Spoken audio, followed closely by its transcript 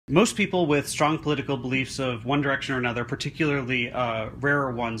most people with strong political beliefs of one direction or another, particularly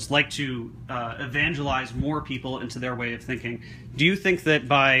rarer ones, like to evangelize more people into their way of thinking. Do you think that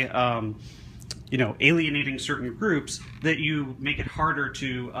by alienating certain groups, that you make it harder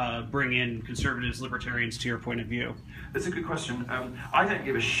to bring in conservatives, libertarians to your point of view? That's a good question. I don't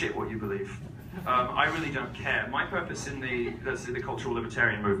give a shit what you believe. I really don't care. My purpose in the cultural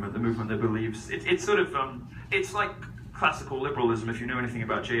libertarian movement, the movement that believes, it's sort of, it's like classical liberalism, if you know anything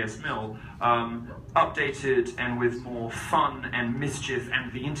about J.S. Mill, updated and with more fun and mischief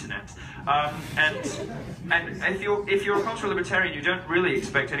and the internet. And if you're a cultural libertarian, you don't really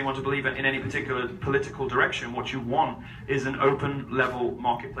expect anyone to believe in any particular political direction. What you want is an open, level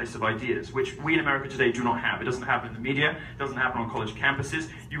marketplace of ideas, which we in America today do not have. It doesn't happen in the media, it doesn't happen on college campuses.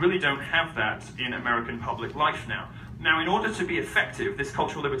 You really don't have that in American public life now. Now, in order to be effective, this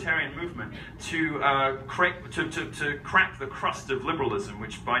cultural libertarian movement, to crack the crust of liberalism,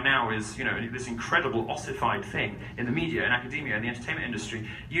 which by now is, this incredible ossified thing in the media, in academia, in the entertainment industry,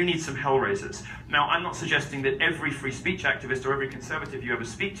 you need some hellraisers. Now, I'm not suggesting that every free speech activist or every conservative you ever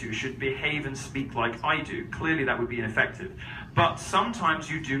speak to should behave and speak like I do. Clearly, that would be ineffective. But sometimes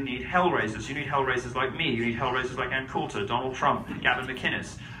you do need hellraisers. You need hellraisers like me. You need hellraisers like Ann Coulter, Donald Trump, Gavin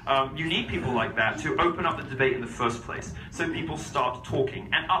McInnes. You need people like that to open up the debate in the first place, so people start talking.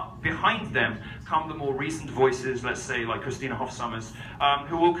 And up behind them come the more recent voices, let's say like Christina Hoff Sommers,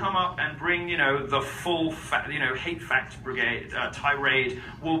 who will come up and bring, the full, hate fact brigade tirade,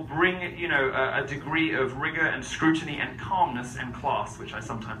 will bring, a degree of rigor and scrutiny and calmness and class, which I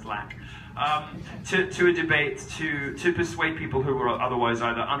sometimes lack. To a debate to persuade people who were otherwise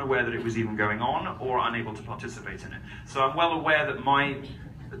either unaware that it was even going on or unable to participate in it. So I'm well aware that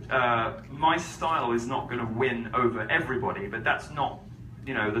my style is not going to win over everybody, but that's not,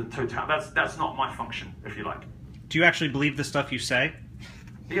 that's not my function, if you like. Do you actually believe the stuff you say?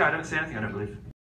 Yeah, I don't say anything I don't believe.